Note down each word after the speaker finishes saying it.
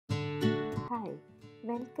Hi,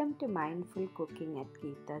 welcome to Mindful Cooking at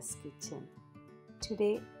Geetha's Kitchen.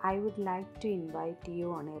 Today, I would like to invite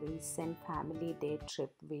you on a recent family day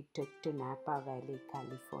trip we took to Napa Valley,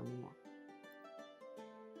 California.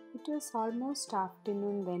 It was almost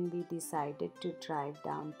afternoon when we decided to drive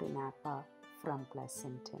down to Napa from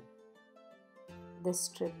Pleasanton. This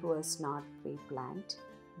trip was not pre-planned,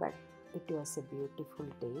 but it was a beautiful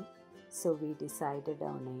day, so we decided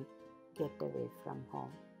on a getaway from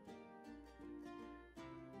home.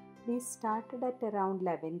 We started at around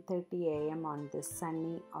 11:30 a.m. on this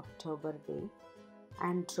sunny October day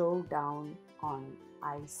and drove down on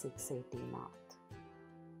I-680 North.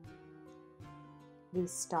 We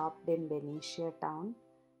stopped in Benicia town,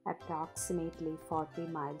 approximately 40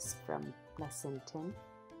 miles from Pleasanton,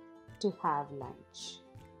 to have lunch.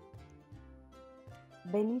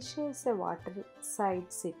 Benicia is a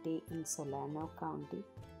waterside city in Solano County,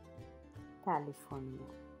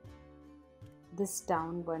 California. This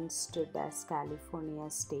town once stood as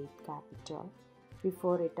California's state capital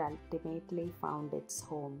before it ultimately found its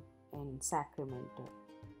home in Sacramento.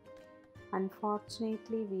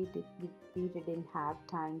 Unfortunately, we didn't have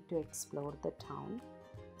time to explore the town,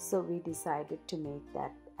 so we decided to make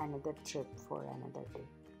that another trip for another day.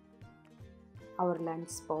 Our lunch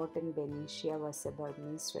spot in Benicia was a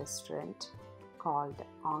Burmese restaurant called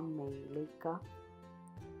Ong Mei Lika,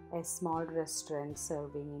 a small restaurant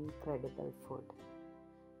serving incredible food.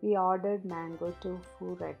 We ordered mango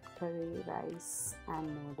tofu, red curry, rice, and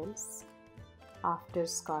noodles. After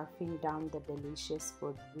scarfing down the delicious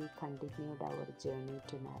food, we continued our journey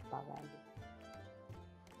to Napa Valley.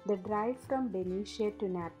 The drive from Benicia to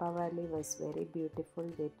Napa Valley was very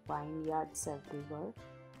beautiful with vineyards everywhere,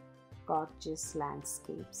 gorgeous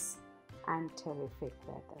landscapes, and terrific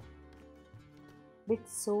weather. With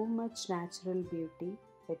so much natural beauty,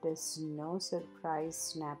 it is no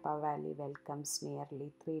surprise Napa Valley welcomes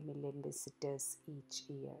nearly 3 million visitors each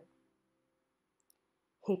year.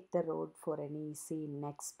 Hit the road for an easy,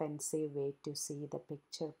 inexpensive way to see the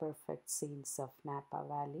picture-perfect scenes of Napa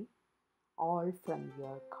Valley, all from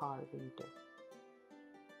your car window.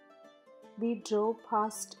 We drove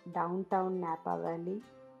past downtown Napa Valley,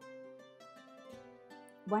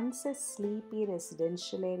 once a sleepy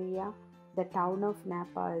residential area. The town of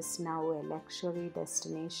Napa is now a luxury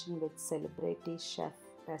destination with celebrity chef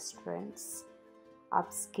restaurants,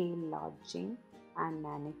 upscale lodging, and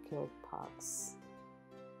manicured parks.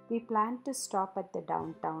 We plan to stop at the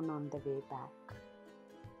downtown on the way back.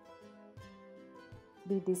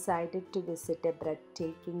 We decided to visit a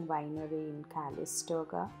breathtaking winery in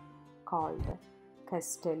Calistoga called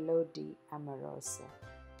Castello Di Amarosa.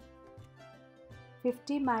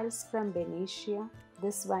 50 miles from Benicia,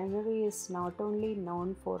 this winery is not only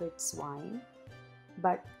known for its wine,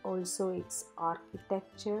 but also its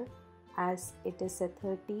architecture, as it is a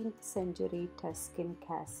 13th century Tuscan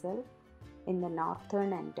castle in the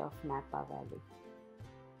northern end of Napa Valley.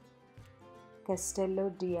 Castello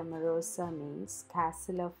Di Amarosa means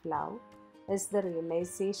Castle of Love, is the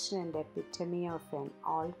realization and epitome of an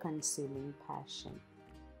all-consuming passion.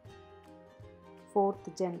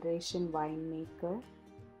 Fourth generation winemaker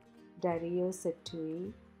Dario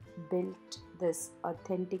Sattui built this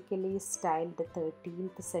authentically styled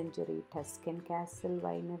 13th century Tuscan Castle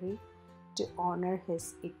winery to honor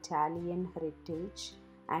his Italian heritage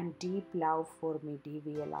and deep love for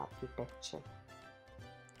medieval architecture.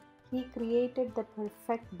 He created the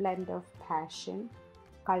perfect blend of passion,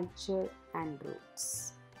 culture, and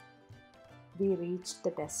roots. We reached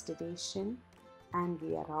the destination and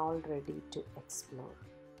we are all ready to explore.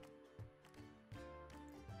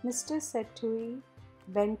 Mr. Sattui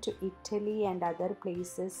went to Italy and other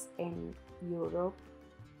places in Europe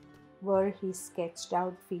where he sketched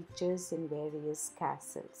out features in various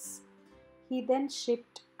castles. He then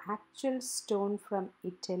shipped actual stone from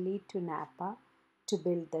Italy to Napa to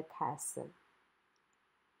build the castle.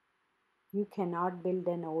 You cannot build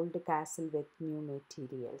an old castle with new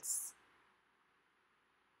materials.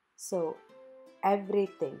 So,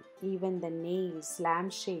 everything, even the nails,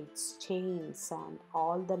 lampshades, chains, and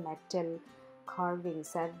all the metal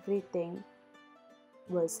carvings, everything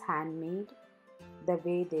was handmade the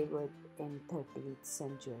way they would in 13th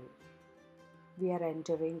century. We are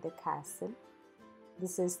entering the castle.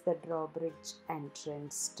 This is the drawbridge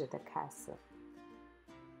entrance to the castle.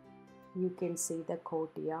 You can see the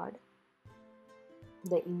courtyard,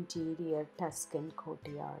 the interior Tuscan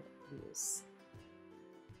courtyard views.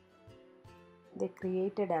 They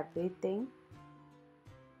created everything,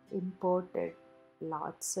 imported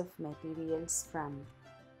lots of materials from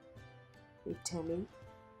Italy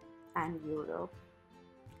and Europe,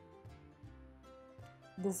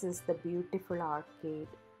 This is the beautiful arcade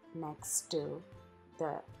next to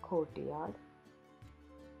the courtyard.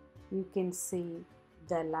 You can see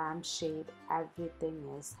the lampshade, everything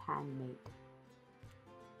is handmade.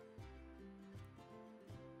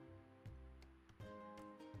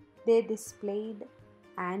 They displayed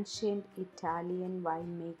ancient Italian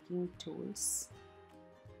winemaking tools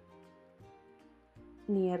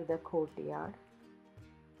near the courtyard.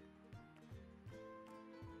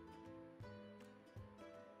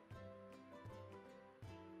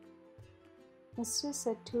 Mr.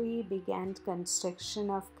 Sattui began construction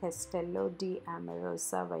of Castello Di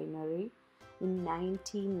Amarosa winery in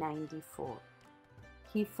 1994.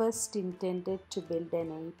 He first intended to build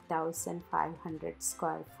an 8,500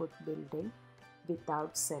 square foot building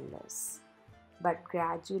without cellars, but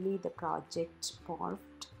gradually the project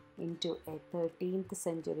morphed into a 13th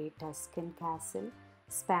century Tuscan castle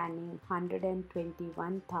spanning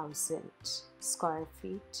 121,000 square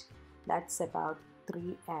feet, that's about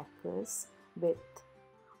 3 acres, with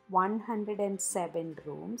 107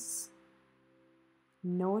 rooms.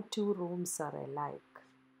 No two rooms are alike.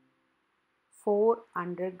 4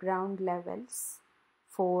 underground levels,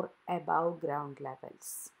 4 above ground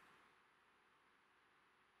levels.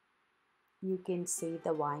 You can see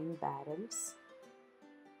the wine barrels.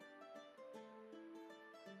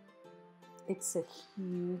 It's a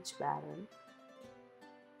huge barrel.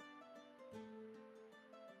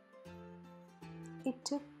 It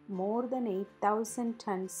took more than 8,000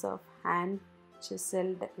 tons of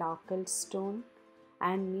hand-chiseled local stone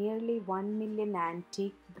and nearly 1 million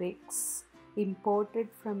antique bricks imported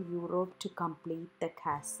from Europe to complete the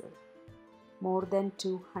castle. More than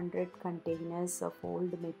 200 containers of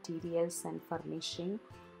old materials and furnishing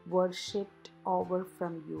were shipped over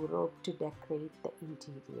from Europe to decorate the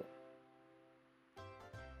interior.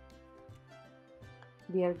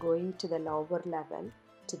 We are going to the lower level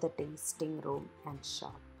to the tasting room and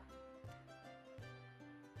shop.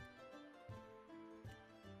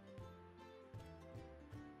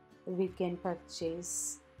 We can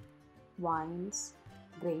purchase wines,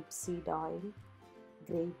 grapeseed oil,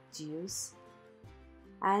 grape juice,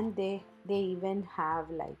 and they even have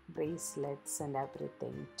like bracelets and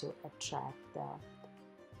everything to attract the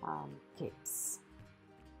kids.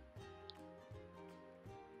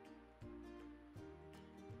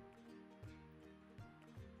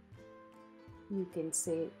 You can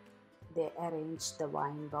see they arrange the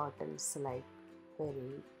wine bottles like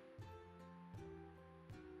very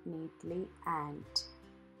neatly, and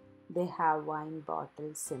they have wine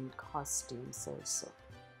bottles in costumes also.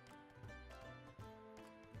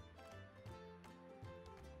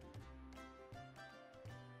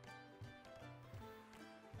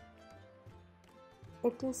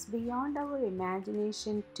 It is beyond our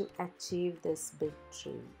imagination to achieve this big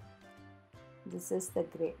dream. This is the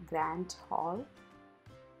grand hall,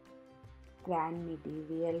 grand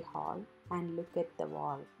medieval hall, and look at the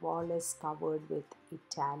wall. Wall is covered with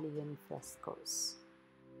Italian frescoes.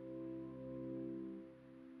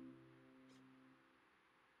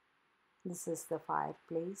 This is the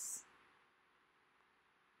fireplace.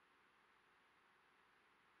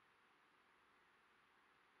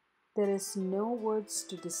 There is no words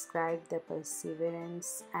to describe the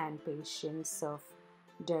perseverance and patience of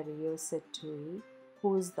Dario Sattui,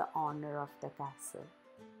 who is the owner of the castle.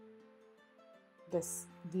 This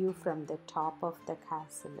view from the top of the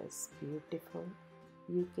castle is beautiful.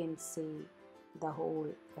 You can see the whole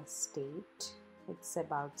estate. It's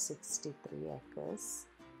about 63 acres.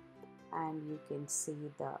 And you can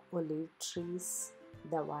see the olive trees,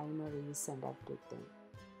 the wineries and everything.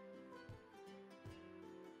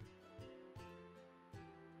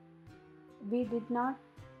 We did not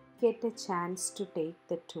get a chance to take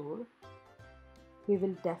the tour. We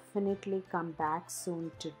will definitely come back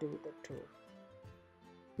soon to do the tour.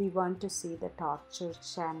 We want to see the torture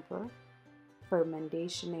chamber,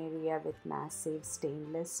 fermentation area with massive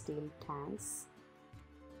stainless steel tanks.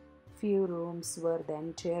 Few rooms where the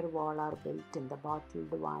entire wall are built in the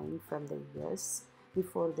bottled wine from the years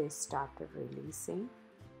before they started releasing.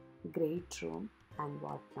 Great room and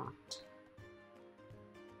whatnot.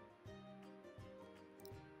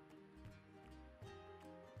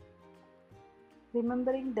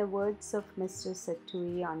 Remembering the words of Mr.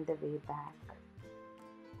 Sattui on the way back,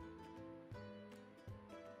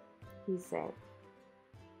 he said,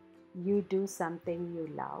 "You do something you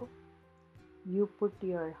love, you put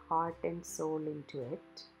your heart and soul into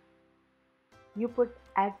it, you put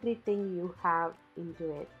everything you have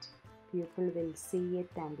into it, people will see it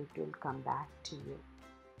and it will come back to you.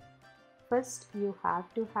 First, you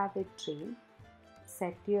have to have a dream,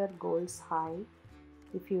 set your goals high,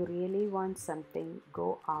 If you really want something,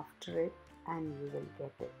 go after it and you will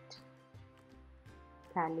get it.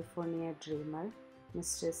 California dreamer,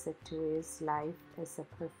 Mr. Sattui's life is a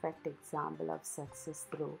perfect example of success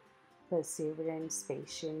through perseverance,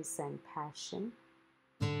 patience, and passion.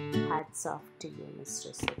 Hats off to you,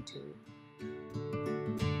 Mr. Sattui.